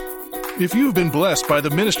If you've been blessed by the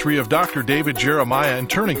ministry of Dr. David Jeremiah and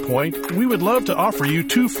Turning Point, we would love to offer you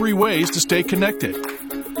 2 free ways to stay connected.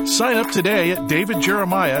 Sign up today at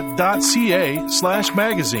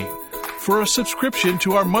davidjeremiah.ca/magazine for a subscription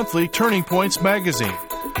to our monthly Turning Points magazine.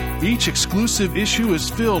 Each exclusive issue is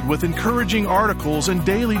filled with encouraging articles and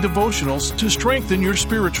daily devotionals to strengthen your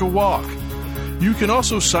spiritual walk. You can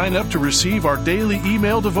also sign up to receive our daily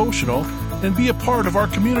email devotional and be a part of our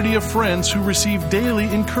community of friends who receive daily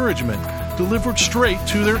encouragement delivered straight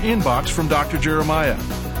to their inbox from Dr. Jeremiah.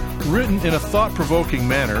 Written in a thought-provoking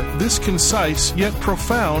manner, this concise yet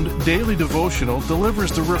profound daily devotional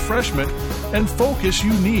delivers the refreshment and focus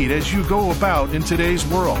you need as you go about in today's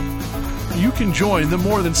world. You can join the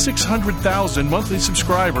more than 600,000 monthly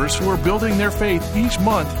subscribers who are building their faith each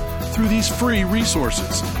month through these free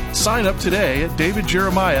resources. Sign up today at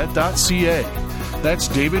davidjeremiah.ca. That's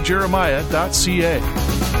davidjeremiah.ca.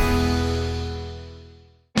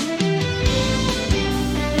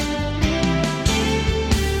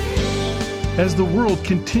 As the world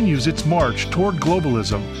continues its march toward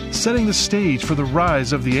globalism, setting the stage for the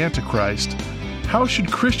rise of the Antichrist, how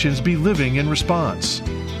should Christians be living in response?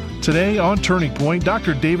 Today on Turning Point,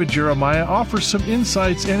 Dr. David Jeremiah offers some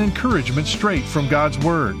insights and encouragement straight from God's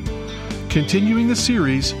Word. Continuing the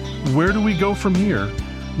series, Where Do We Go From Here?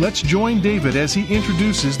 Let's join David as he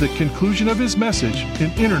introduces the conclusion of his message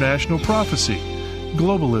in International Prophecy,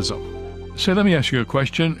 Globalism. So let me ask you a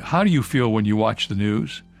question. How do you feel when you watch the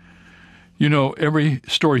news? You know, every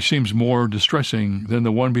story seems more distressing than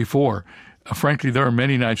the one before. Frankly, there are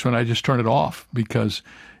many nights when I just turn it off because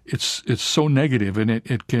it's so negative and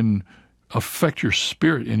it can affect your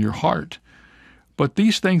spirit and your heart. But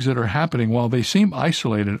these things that are happening, while they seem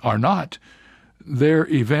isolated, are not. They're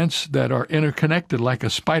events that are interconnected like a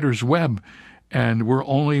spider's web, and we're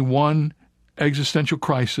only one existential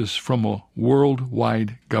crisis from a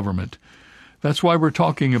worldwide government. That's why we're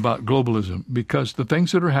talking about globalism, because the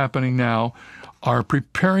things that are happening now are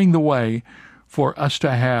preparing the way for us to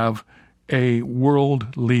have a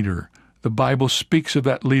world leader. The Bible speaks of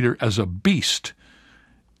that leader as a beast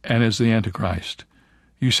and as the Antichrist.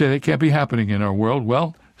 You say that can't be happening in our world.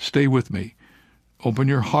 Well, stay with me. Open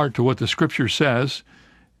your heart to what the Scripture says,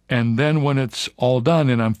 and then when it's all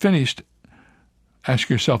done and I'm finished, ask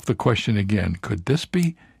yourself the question again. Could this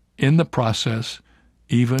be in the process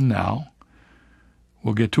even now?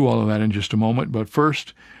 We'll get to all of that in just a moment, but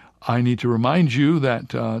first, I need to remind you that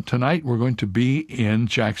tonight we're going to be in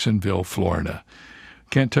Jacksonville, Florida.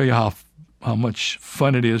 Can't tell you how much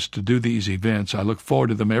fun it is to do these events. I look forward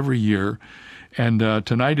to them every year. And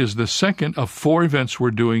tonight is the second of 4 events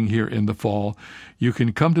we're doing here in the fall. You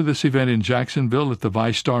can come to this event in Jacksonville at the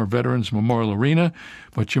VyStar Veterans Memorial Arena,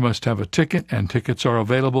 but you must have a ticket, and tickets are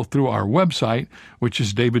available through our website, which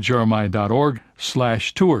is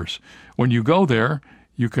davidjeremiah.org/tours. When you go there,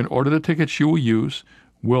 you can order the tickets you will use.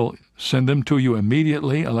 We'll send them to you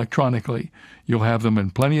immediately, electronically. You'll have them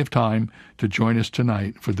in plenty of time to join us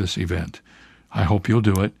tonight for this event. I hope you'll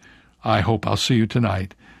do it. I hope I'll see you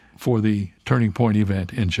tonight for the Turning Point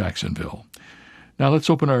event in Jacksonville. Now let's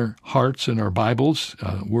open our hearts and our Bibles.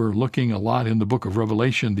 We're looking a lot in the book of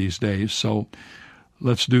Revelation these days, so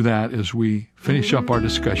let's do that as we finish up our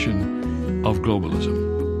discussion of globalism.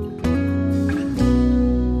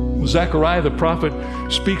 Zechariah the prophet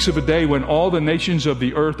speaks of a day when all the nations of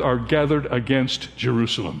the earth are gathered against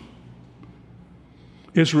Jerusalem.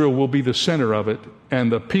 Israel will be the center of it,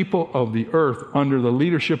 and the people of the earth under the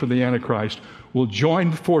leadership of the Antichrist will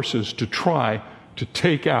join forces to try to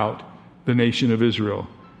take out the nation of Israel.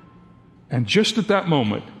 And just at that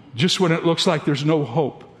moment, just when it looks like there's no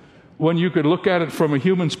hope, when you could look at it from a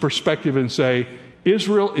human's perspective and say,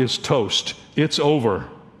 Israel is toast, it's over,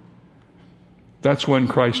 that's when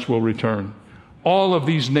Christ will return. All of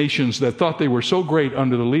these nations that thought they were so great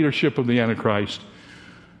under the leadership of the Antichrist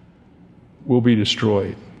will be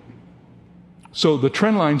destroyed. So the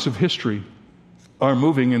trend lines of history are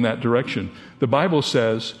moving in that direction. The Bible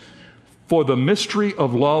says, for the mystery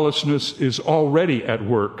of lawlessness is already at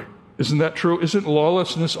work. Isn't that true? Isn't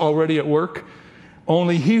lawlessness already at work?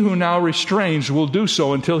 Only he who now restrains will do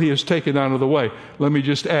so until he is taken out of the way. Let me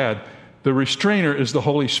just add, the restrainer is the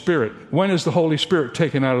Holy Spirit. When is the Holy Spirit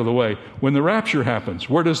taken out of the way? When the rapture happens.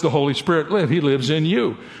 Where does the Holy Spirit live? He lives in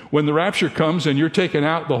you. When the rapture comes and you're taken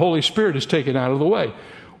out, the Holy Spirit is taken out of the way.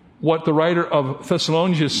 What the writer of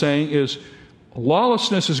Thessalonians is saying is,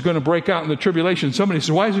 lawlessness is going to break out in the tribulation. Somebody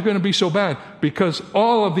says, why is it going to be so bad? Because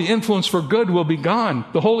all of the influence for good will be gone.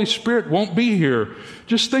 The Holy Spirit won't be here.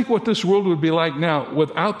 Just think what this world would be like now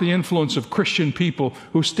without the influence of Christian people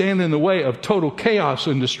who stand in the way of total chaos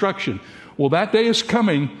and destruction. Well, that day is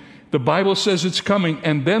coming, The Bible says it's coming,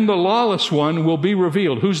 and then the lawless one will be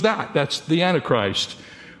revealed. Who's that? That's the Antichrist,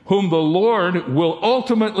 whom the Lord will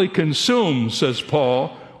ultimately consume, says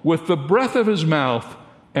Paul, with the breath of his mouth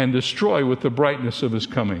and destroy with the brightness of his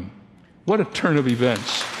coming. What a turn of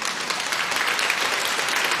events.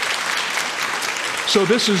 So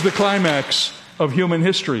this is the climax of human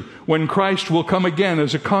history, when Christ will come again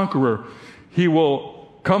as a conqueror. He will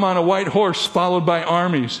come on a white horse followed by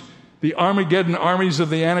armies. The Armageddon armies of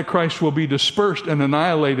the Antichrist will be dispersed and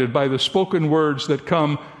annihilated by the spoken words that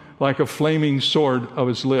come like a flaming sword of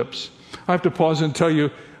his lips. I have to pause and tell you,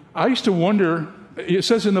 I used to wonder, it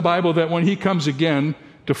says in the Bible that when he comes again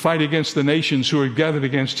to fight against the nations who are gathered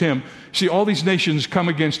against him, see, all these nations come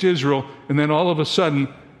against Israel, and then all of a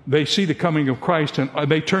sudden they see the coming of Christ and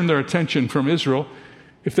they turn their attention from Israel,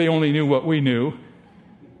 if they only knew what we knew,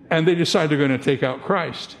 and they decide they're going to take out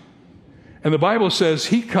Christ. And the Bible says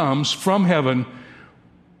he comes from heaven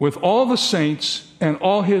with all the saints and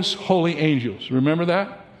all his holy angels. Remember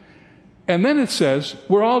that? And then it says,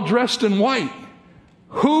 we're all dressed in white.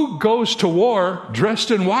 Who goes to war dressed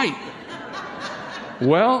in white?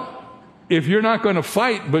 Well, if you're not going to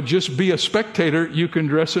fight but just be a spectator, you can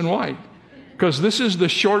dress in white. Because this is the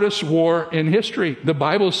shortest war in history. The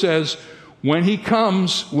Bible says when he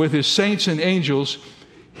comes with his saints and angels,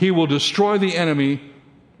 he will destroy the enemy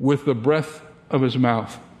with the breath of his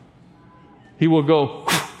mouth. He will go,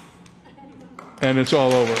 and it's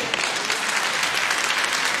all over.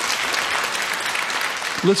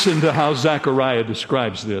 Listen to how Zechariah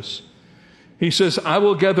describes this. He says, I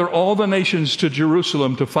will gather all the nations to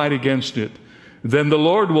Jerusalem to fight against it. Then the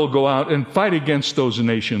Lord will go out and fight against those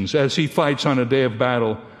nations as he fights on a day of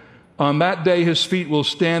battle. On that day his feet will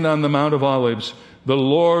stand on the Mount of Olives. The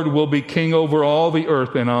Lord will be king over all the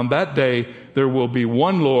earth, and on that day there will be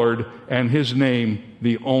one Lord, and his name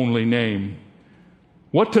the only name.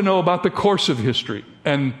 What to know about the course of history,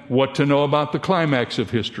 and what to know about the climax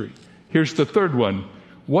of history. Here's the third one.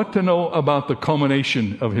 What to know about the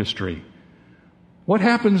culmination of history. What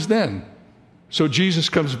happens then? So Jesus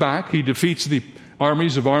comes back. He defeats the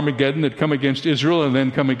armies of Armageddon that come against Israel and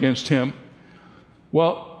then come against him.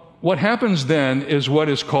 Well, what happens then is what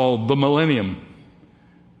is called the millennium.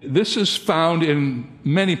 This is found in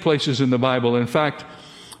many places in the Bible. In fact,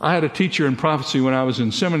 I had a teacher in prophecy when I was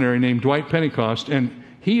in seminary named Dwight Pentecost, and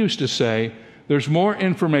he used to say, there's more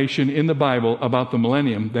information in the Bible about the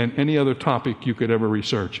millennium than any other topic you could ever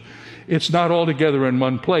research. It's not all together in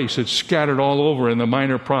one place. It's scattered all over in the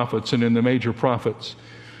minor prophets and in the major prophets.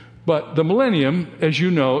 But the millennium, as you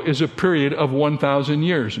know, is a period of 1,000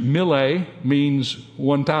 years. Mille means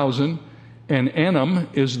 1,000. And annum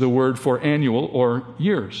is the word for annual or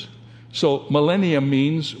years. So millennium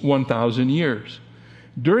means 1,000 years.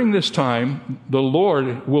 During this time, the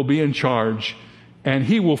Lord will be in charge, and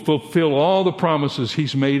he will fulfill all the promises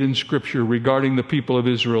he's made in Scripture regarding the people of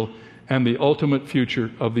Israel and the ultimate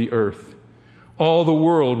future of the earth. All the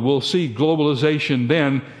world will see globalization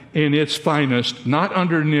then in its finest, not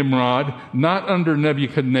under Nimrod, not under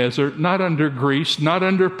Nebuchadnezzar, not under Greece, not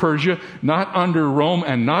under Persia, not under Rome,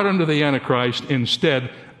 and not under the Antichrist,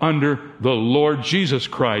 instead under the Lord Jesus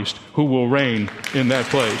Christ, who will reign in that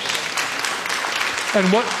place.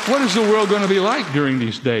 And what is the world going to be like during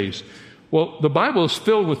these days? Well, the Bible is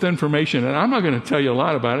filled with information, and I'm not going to tell you a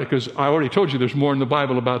lot about it because I already told you there's more in the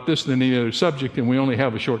Bible about this than any other subject, and we only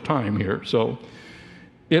have a short time here. So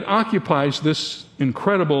it occupies this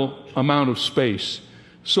incredible amount of space.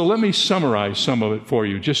 So let me summarize some of it for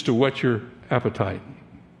you, just to whet your appetite.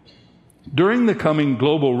 During the coming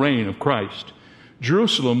global reign of Christ,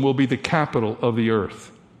 Jerusalem will be the capital of the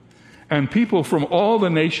earth. And people from all the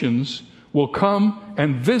nations will come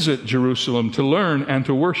and visit Jerusalem to learn and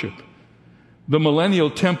to worship. The millennial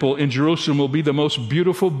temple in Jerusalem will be the most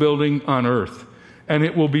beautiful building on earth, and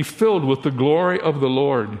it will be filled with the glory of the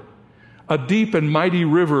Lord. A deep and mighty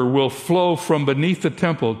river will flow from beneath the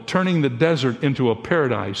temple, turning the desert into a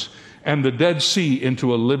paradise and the Dead Sea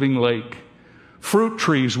into a living lake. Fruit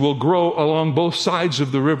trees will grow along both sides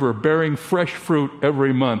of the river, bearing fresh fruit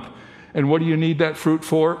every month. And what do you need that fruit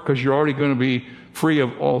for? Because you're already going to be free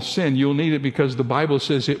of all sin. You'll need it because the Bible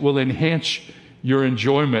says it will enhance your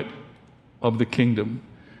enjoyment of the kingdom.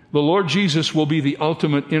 The Lord Jesus will be the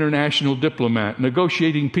ultimate international diplomat,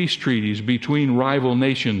 negotiating peace treaties between rival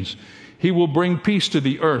nations. He will bring peace to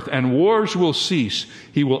the earth, and wars will cease.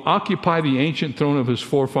 He will occupy the ancient throne of his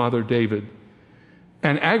forefather David.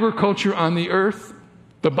 And agriculture on the earth,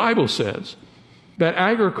 the Bible says that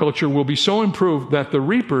agriculture will be so improved that the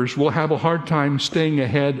reapers will have a hard time staying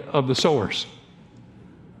ahead of the sowers.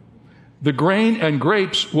 The grain and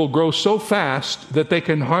grapes will grow so fast that they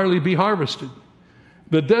can hardly be harvested.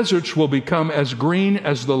 The deserts will become as green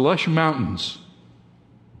as the lush mountains.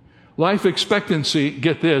 Life expectancy,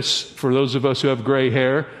 get this, for those of us who have gray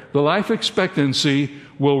hair, the life expectancy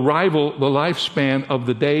will rival the lifespan of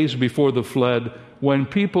the days before the flood, when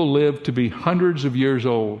people lived to be hundreds of years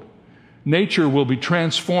old. Nature will be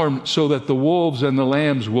transformed so that the wolves and the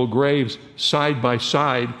lambs will graze side by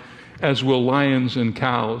side, as will lions and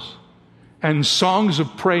cows. And songs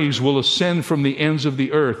of praise will ascend from the ends of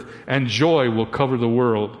the earth, and joy will cover the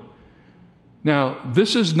world. Now,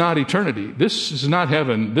 this is not eternity. This is not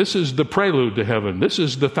heaven. This is the prelude to heaven. This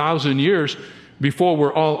is the 1,000 years before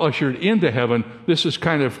we're all ushered into heaven. This is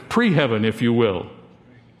kind of pre-heaven, if you will.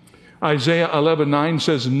 Isaiah 11:9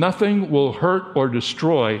 says, "Nothing will hurt or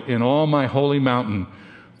destroy in all my holy mountain.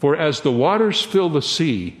 For as the waters fill the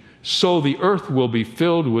sea, so the earth will be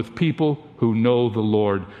filled with people who know the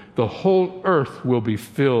Lord." The whole earth will be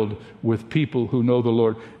filled with people who know the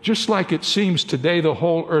Lord. Just like it seems today the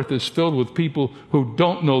whole earth is filled with people who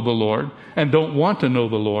don't know the Lord and don't want to know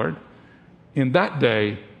the Lord, in that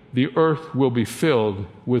day the earth will be filled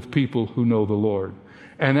with people who know the Lord.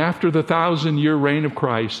 And after the 1,000-year reign of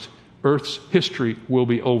Christ, earth's history will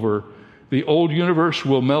be over. The old universe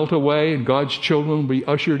will melt away, and God's children will be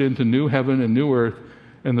ushered into new heaven and new earth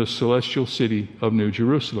and the celestial city of New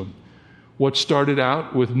Jerusalem. What started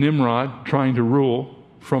out with Nimrod trying to rule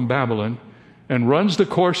from Babylon and runs the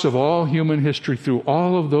course of all human history through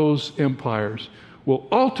all of those empires will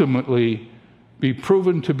ultimately be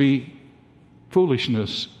proven to be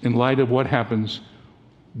foolishness in light of what happens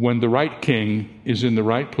when the right king is in the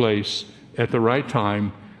right place at the right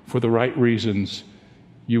time for the right reasons.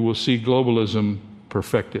 You will see globalism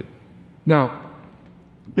perfected. Now,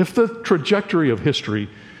 if the trajectory of history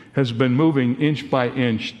has been moving inch by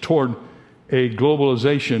inch toward a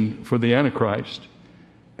globalization for the Antichrist,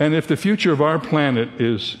 and if the future of our planet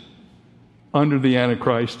is under the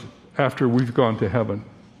Antichrist after we've gone to heaven,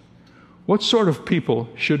 what sort of people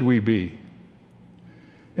should we be?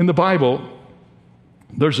 In the Bible,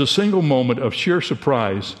 there's a single moment of sheer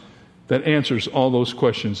surprise that answers all those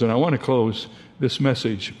questions, and I want to close this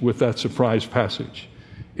message with that surprise passage.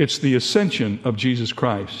 It's the ascension of Jesus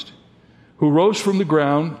Christ, who rose from the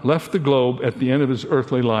ground, left the globe at the end of his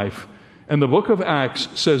earthly life. And the book of Acts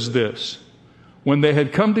says this: "When they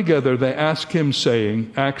had come together, they asked him,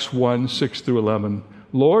 saying," Acts 1, 6 through 11,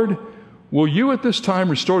 "Lord, will you at this time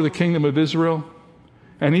restore the kingdom of Israel?"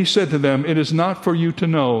 And he said to them, "It is not for you to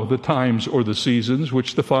know the times or the seasons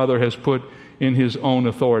which the Father has put in his own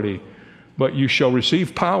authority, but you shall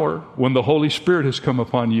receive power when the Holy Spirit has come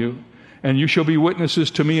upon you, and you shall be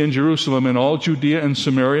witnesses to me in Jerusalem and all Judea and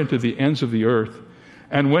Samaria and to the ends of the earth."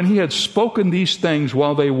 And when he had spoken these things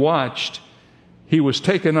while they watched, he was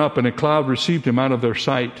taken up, and a cloud received him out of their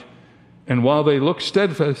sight. And while they looked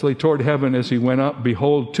steadfastly toward heaven as he went up,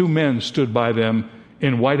 behold, 2 men stood by them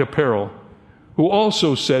in white apparel, who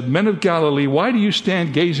also said, "Men of Galilee, why do you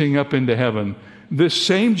stand gazing up into heaven? This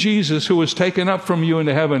same Jesus who was taken up from you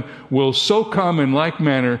into heaven will so come in like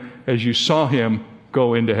manner as you saw him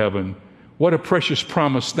go into heaven." What a precious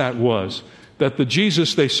promise that was, that the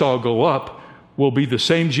Jesus they saw go up will be the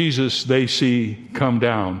same Jesus they see come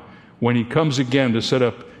down when he comes again to set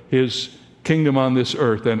up his kingdom on this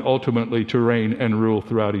earth and ultimately to reign and rule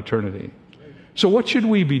throughout eternity. So what should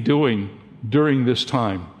we be doing during this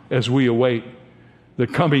time as we await the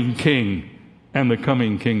coming King and the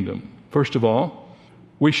coming kingdom? First of all,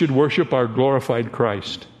 we should worship our glorified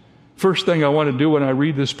Christ. First thing I want to do when I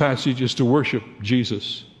read this passage is to worship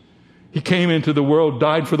Jesus. He came into the world,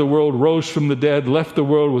 died for the world, rose from the dead, left the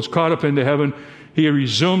world, was caught up into heaven. He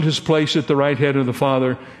resumed his place at the right hand of the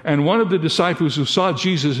Father. And one of the disciples who saw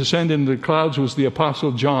Jesus ascend into the clouds was the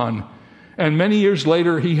Apostle John. And many years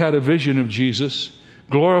later, he had a vision of Jesus,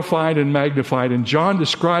 glorified and magnified. And John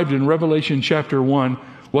described in Revelation chapter 1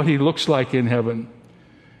 what he looks like in heaven.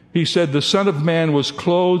 He said, "The Son of Man was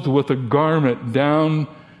clothed with a garment down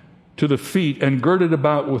to the feet and girded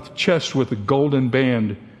about with chest with a golden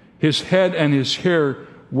band. His head and his hair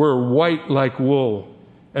were white like wool,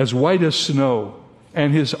 as white as snow,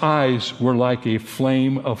 and his eyes were like a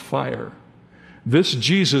flame of fire." This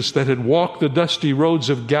Jesus that had walked the dusty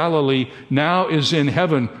roads of Galilee now is in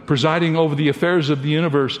heaven, presiding over the affairs of the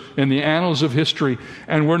universe and the annals of history.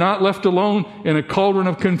 And we're not left alone in a cauldron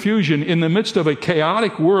of confusion. In the midst of a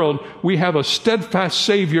chaotic world, we have a steadfast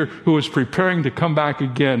Savior who is preparing to come back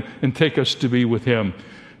again and take us to be with him.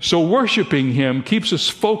 So worshiping him keeps us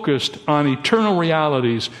focused on eternal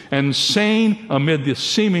realities and sane amid the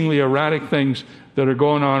seemingly erratic things that are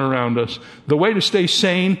going on around us. The way to stay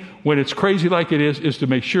sane when it's crazy like it is to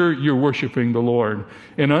make sure you're worshiping the Lord.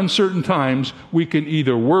 In uncertain times, we can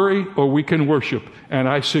either worry or we can worship, and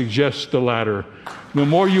I suggest the latter. The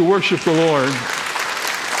more you worship the Lord,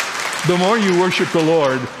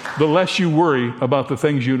 the less you worry about the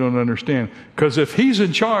things you don't understand. Because if He's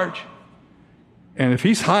in charge, and if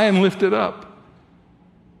He's high and lifted up,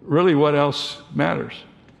 really what else matters?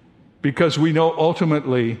 Because we know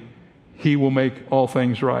ultimately He will make all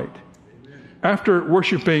things right. After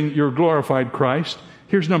worshiping your glorified Christ,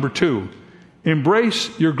 here's number 2.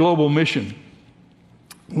 Embrace your global mission.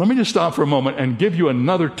 Let me just stop for a moment and give you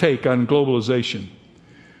another take on globalization.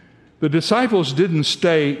 The disciples didn't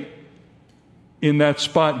stay in that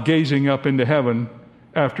spot gazing up into heaven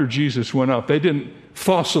after Jesus went up. They didn't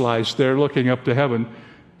fossilize there looking up to heaven.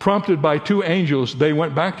 Prompted by 2 angels, they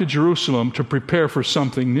went back to Jerusalem to prepare for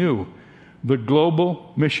something new, the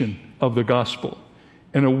global mission of the gospel.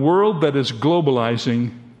 In a world that is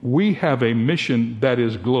globalizing, we have a mission that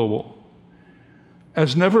is global.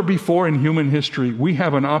 As never before in human history, we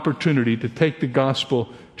have an opportunity to take the gospel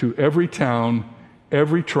to every town,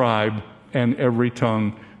 every tribe, and every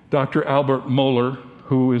tongue. Dr. Albert Mohler,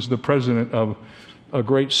 who is the president of a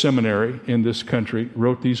great seminary in this country,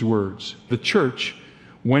 wrote these words: "The church,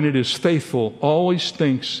 when it is faithful, always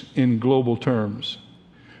thinks in global terms."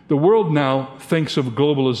 The world now thinks of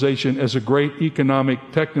globalization as a great economic,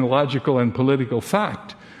 technological, and political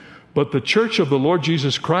fact. But the Church of the Lord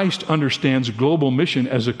Jesus Christ understands global mission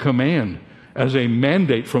as a command, as a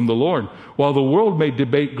mandate from the Lord. While the world may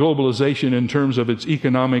debate globalization in terms of its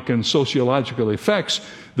economic and sociological effects,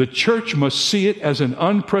 the church must see it as an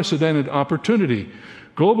unprecedented opportunity.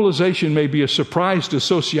 Globalization may be a surprise to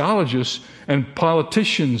sociologists and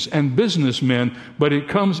politicians and businessmen, but it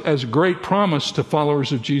comes as great promise to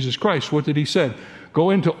followers of Jesus Christ. What did He say?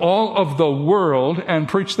 Go into all of the world and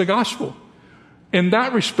preach the gospel. In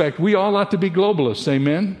that respect, we all ought to be globalists,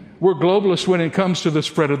 amen? We're globalists when it comes to the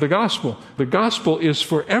spread of the gospel. The gospel is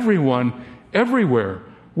for everyone, everywhere.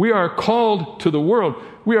 We are called to the world.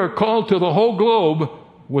 We are called to the whole globe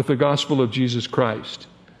with the gospel of Jesus Christ.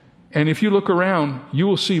 And if you look around, you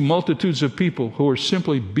will see multitudes of people who are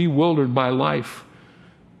simply bewildered by life,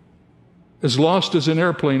 as lost as an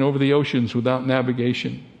airplane over the oceans without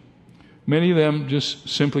navigation. Many of them just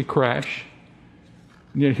simply crash.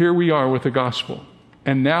 And yet here we are with the gospel.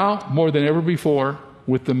 And now, more than ever before,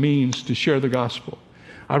 with the means to share the gospel.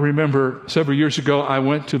 I remember several years ago, I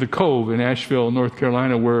went to the Cove in Asheville, North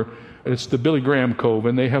Carolina, where it's the Billy Graham Cove,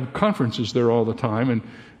 and they have conferences there all the time. And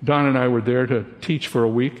Don and I were there to teach for a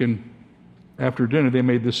week, and after dinner they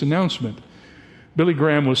made this announcement. Billy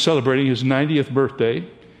Graham was celebrating his 90th birthday,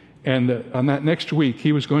 and on that next week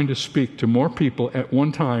he was going to speak to more people at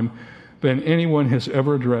one time than anyone has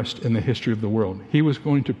ever addressed in the history of the world. He was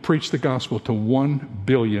going to preach the gospel to 1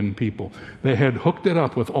 billion people. They had hooked it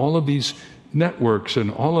up with all of these networks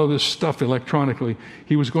and all of this stuff electronically.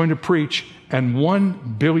 He was going to preach, and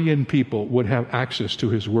 1 billion people would have access to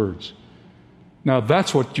his words. Now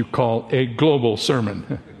that's what you call a global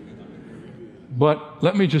sermon. But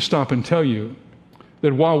let me just stop and tell you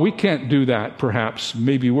that while we can't do that, perhaps,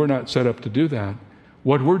 maybe we're not set up to do that,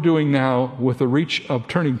 what we're doing now with the reach of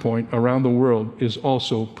Turning Point around the world is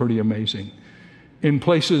also pretty amazing. In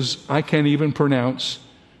places I can't even pronounce,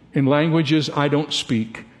 in languages I don't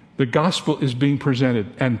speak, the gospel is being presented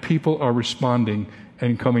and people are responding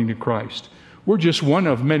and coming to Christ. We're just one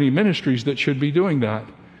of many ministries that should be doing that.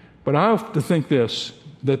 But I have to think this,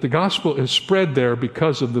 that the gospel is spread there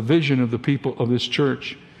because of the vision of the people of this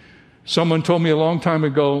church. Someone told me a long time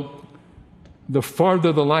ago, the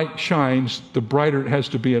farther the light shines, the brighter it has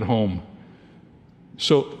to be at home.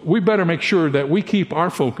 So we better make sure that we keep our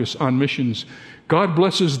focus on missions. God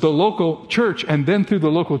blesses the local church, and then through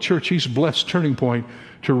the local church, He's blessed Turning Point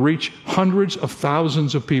to reach hundreds of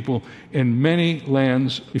thousands of people in many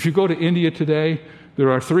lands. If you go to India today, there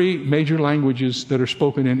are 3 major languages that are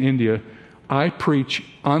spoken in India. I preach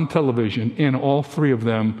on television in all 3 of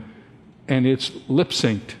them, and it's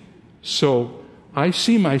lip-synced. So I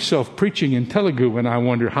see myself preaching in Telugu, and I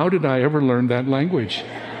wonder, how did I ever learn that language?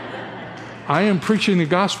 I am preaching the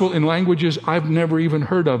gospel in languages I've never even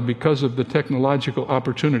heard of because of the technological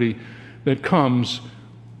opportunity that comes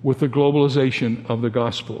with the globalization of the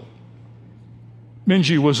gospel.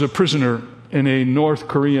 Minji was a prisoner in a North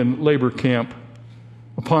Korean labor camp.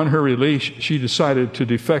 Upon her release, she decided to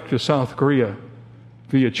defect to South Korea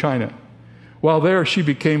via China. While there, she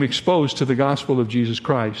became exposed to the gospel of Jesus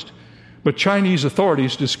Christ. But Chinese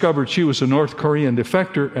authorities discovered she was a North Korean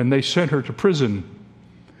defector, and they sent her to prison.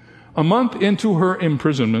 A month into her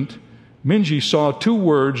imprisonment, Minji saw 2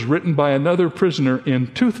 words written by another prisoner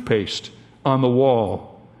in toothpaste on the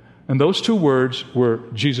wall, and those 2 words were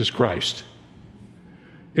Jesus Christ.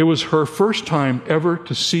 It was her first time ever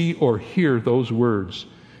to see or hear those words,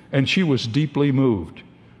 and she was deeply moved.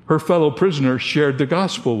 Her fellow prisoner shared the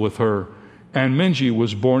gospel with her, and Minji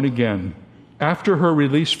was born again. After her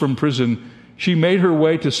release from prison, she made her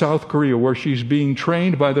way to South Korea, where she's being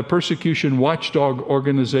trained by the persecution watchdog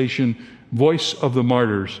organization Voice of the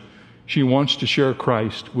Martyrs. She wants to share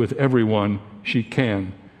Christ with everyone she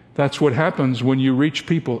can. That's what happens when you reach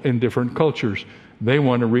people in different cultures. They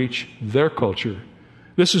want to reach their culture.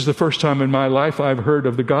 This is the first time in my life I've heard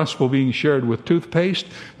of the gospel being shared with toothpaste,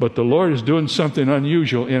 but the Lord is doing something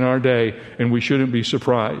unusual in our day, and we shouldn't be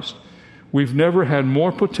surprised. We've never had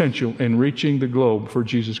more potential in reaching the globe for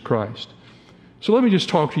Jesus Christ. So let me just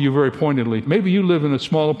talk to you very pointedly. Maybe you live in a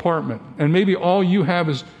small apartment, and maybe all you have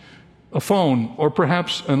is a phone or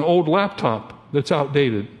perhaps an old laptop that's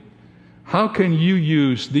outdated. How can you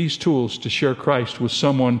use these tools to share Christ with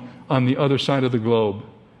someone on the other side of the globe?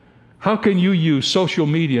 How can you use social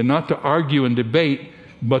media not to argue and debate,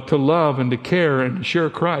 but to love and to care and to share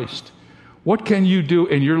Christ? What can you do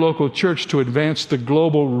in your local church to advance the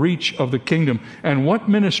global reach of the kingdom? And what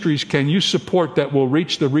ministries can you support that will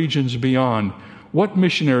reach the regions beyond? What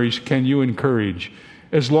missionaries can you encourage?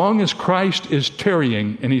 As long as Christ is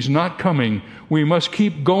tarrying and he's not coming, we must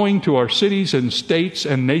keep going to our cities and states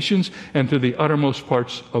and nations and to the uttermost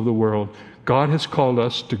parts of the world. God has called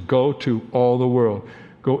us to go to all the world.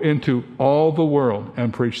 Go into all the world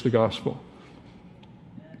and preach the gospel.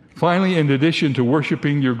 Finally, in addition to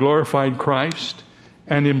worshiping your glorified Christ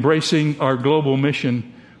and embracing our global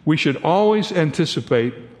mission, we should always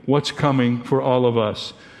anticipate what's coming for all of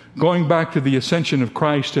us. Going back to the ascension of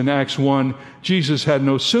Christ in Acts 1, Jesus had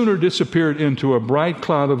no sooner disappeared into a bright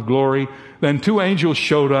cloud of glory than 2 angels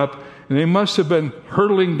showed up, and they must have been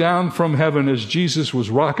hurtling down from heaven as Jesus was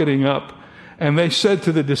rocketing up. And they said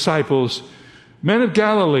to the disciples, "Men of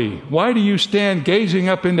Galilee, why do you stand gazing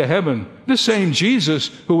up into heaven? This same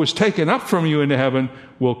Jesus who was taken up from you into heaven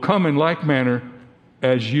will come in like manner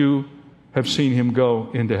as you have seen him go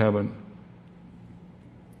into heaven."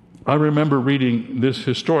 I remember reading this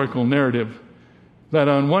historical narrative that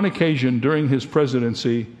on one occasion during his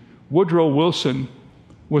presidency, Woodrow Wilson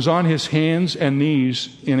was on his hands and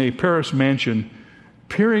knees in a Paris mansion,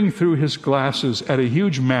 peering through his glasses at a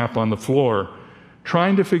huge map on the floor,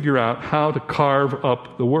 trying to figure out how to carve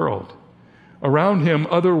up the world. Around him,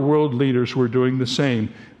 other world leaders were doing the same.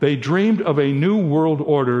 They dreamed of a new world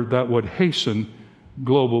order that would hasten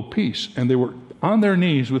global peace, and they were on their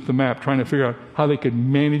knees with the map, trying to figure out how they could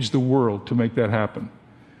manage the world to make that happen.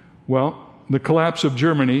 Well, the collapse of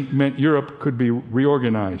Germany meant Europe could be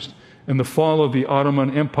reorganized, and the fall of the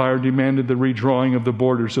Ottoman Empire demanded the redrawing of the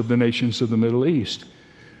borders of the nations of the Middle East.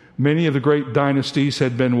 Many of the great dynasties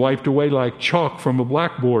had been wiped away like chalk from a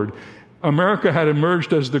blackboard. America had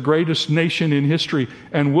emerged as the greatest nation in history,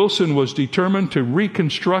 and Wilson was determined to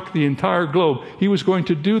reconstruct the entire globe. He was going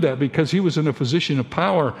to do that because he was in a position of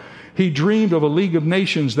power. He dreamed of a League of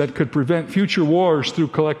Nations that could prevent future wars through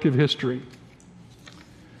collective history.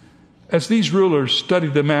 As these rulers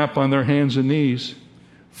studied the map on their hands and knees,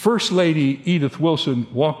 First Lady Edith Wilson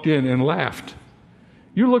walked in and laughed.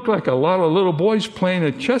 "You look like a lot of little boys playing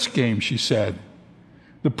a chess game," she said.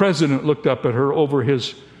 The president looked up at her over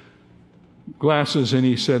his glasses and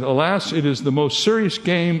he said, "Alas, it is the most serious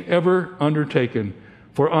game ever undertaken,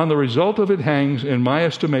 for on the result of it hangs, in my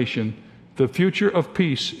estimation, the future of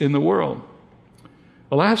peace in the world."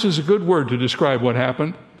 Alas is a good word to describe what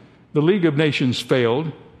happened. The League of Nations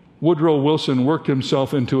failed. Woodrow Wilson worked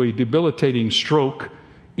himself into a debilitating stroke.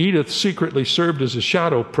 Edith secretly served as a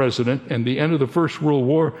shadow president, and the end of the First World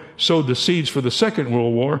War sowed the seeds for the Second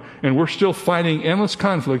World War, and we're still fighting endless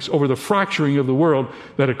conflicts over the fracturing of the world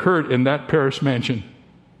that occurred in that Paris mansion.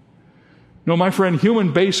 No, my friend,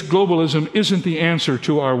 human-based globalism isn't the answer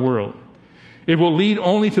to our world. It will lead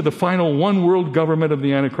only to the final one-world government of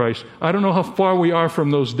the Antichrist. I don't know how far we are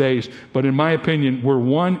from those days, but in my opinion, we're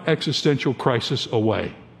one existential crisis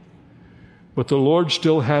away. But the Lord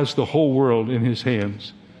still has the whole world in his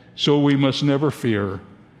hands, so we must never fear.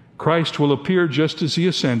 Christ will appear just as he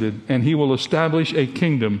ascended, and he will establish a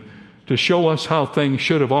kingdom to show us how things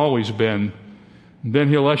should have always been. Then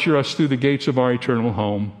he'll usher us through the gates of our eternal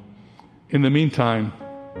home. In the meantime,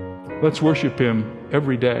 let's worship him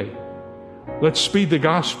every day. Let's speed the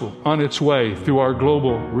gospel on its way through our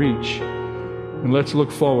global reach. And let's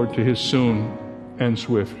look forward to his soon and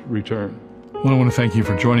swift return. Well, I want to thank you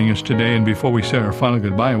for joining us today. And before we say our final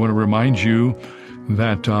goodbye, I want to remind you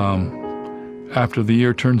that after the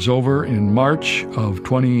year turns over in March of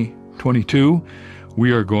 2020, 22,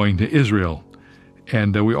 we are going to Israel.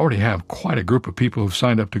 And we already have quite a group of people who've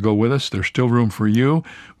signed up to go with us. There's still room for you,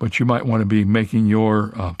 but you might want to be making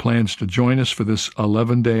your plans to join us for this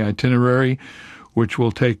 11-day itinerary, which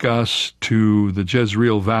will take us to the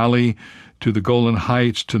Jezreel Valley, to the Golan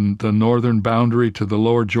Heights, to the northern boundary, to the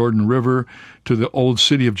lower Jordan River, to the old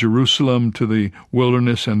city of Jerusalem, to the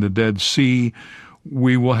wilderness and the Dead Sea.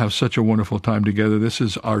 We will have such a wonderful time together. This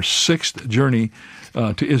is our 6th journey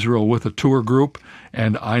to Israel with a tour group,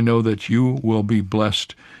 and I know that you will be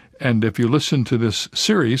blessed. And if you listen to this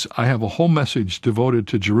series, I have a whole message devoted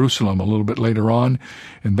to Jerusalem a little bit later on,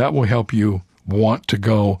 and that will help you want to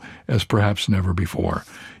go as perhaps never before.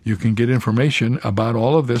 You can get information about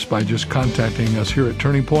all of this by just contacting us here at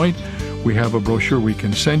Turning Point. We have a brochure we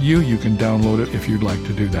can send you. You can download it if you'd like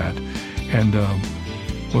to do that. And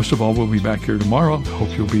most of all, we'll be back here tomorrow.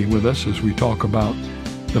 Hope you'll be with us as we talk about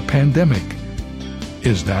the pandemic.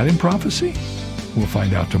 Is that in prophecy? We'll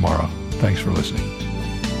find out tomorrow. Thanks for listening.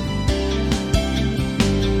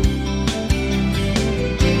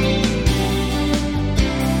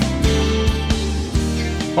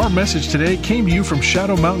 Our message today came to you from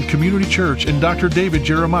Shadow Mountain Community Church and Dr. David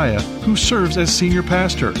Jeremiah, who serves as senior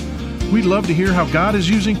pastor. We'd love to hear how God is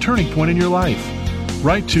using Turning Point in your life.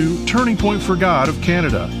 Write to Turning Point for God of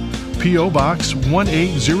Canada, P.O. Box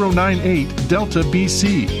 18098, Delta,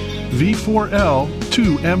 BC, V4L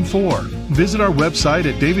 2M4. Visit our website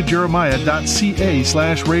at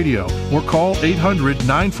davidjeremiah.ca/radio or call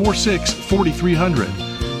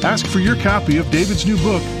 800-946-4300. Ask for your copy of David's new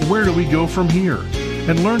book, Where Do We Go From Here?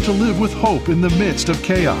 And learn to live with hope in the midst of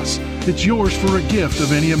chaos. It's yours for a gift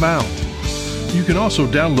of any amount. You can also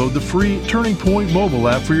download the free Turning Point mobile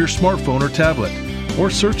app for your smartphone or tablet, or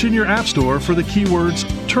search in your app store for the keywords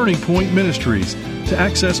Turning Point Ministries to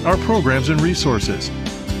access our programs and resources.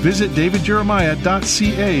 Visit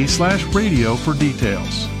davidjeremiah.ca/radio for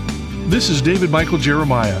details. This is David Michael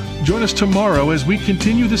Jeremiah. Join us tomorrow as we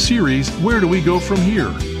continue the series, Where Do We Go From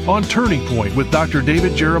Here? On Turning Point with Dr.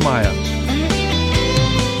 David Jeremiah.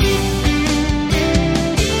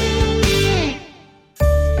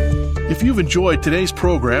 If you've enjoyed today's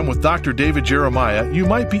program with Dr. David Jeremiah, you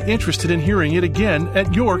might be interested in hearing it again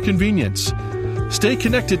at your convenience. Stay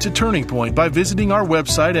connected to Turning Point by visiting our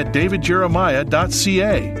website at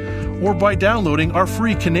davidjeremiah.ca or by downloading our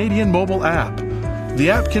free Canadian mobile app.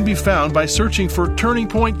 The app can be found by searching for Turning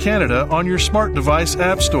Point Canada on your smart device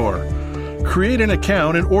app store. Create an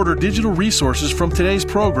account and order digital resources from today's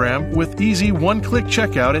program with easy one-click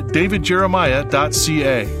checkout at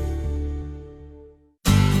davidjeremiah.ca.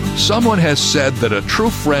 Someone has said that a true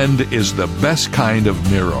friend is the best kind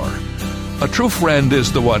of mirror. A true friend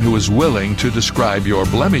is the one who is willing to describe your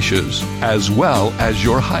blemishes as well as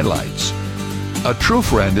your highlights. A true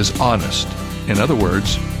friend is honest. In other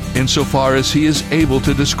words, insofar as he is able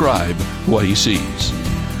to describe what he sees.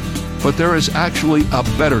 But there is actually a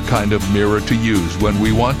better kind of mirror to use when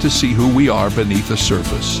we want to see who we are beneath the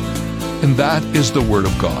surface. And that is the Word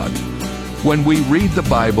of God. When we read the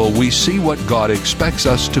Bible, we see what God expects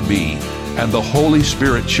us to be, and the Holy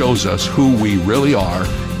Spirit shows us who we really are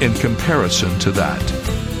in comparison to that.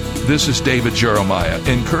 This is David Jeremiah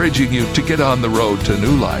encouraging you to get on the road to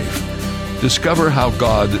new life. Discover how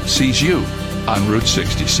God sees you on Route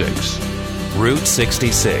 66. Route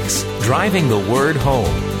 66, driving the word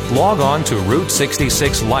home. Log on to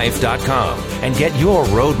Route66Life.com and get your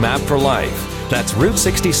roadmap for life. That's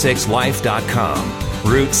Route66Life.com.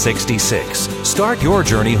 Route 66. Start your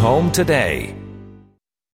journey home today.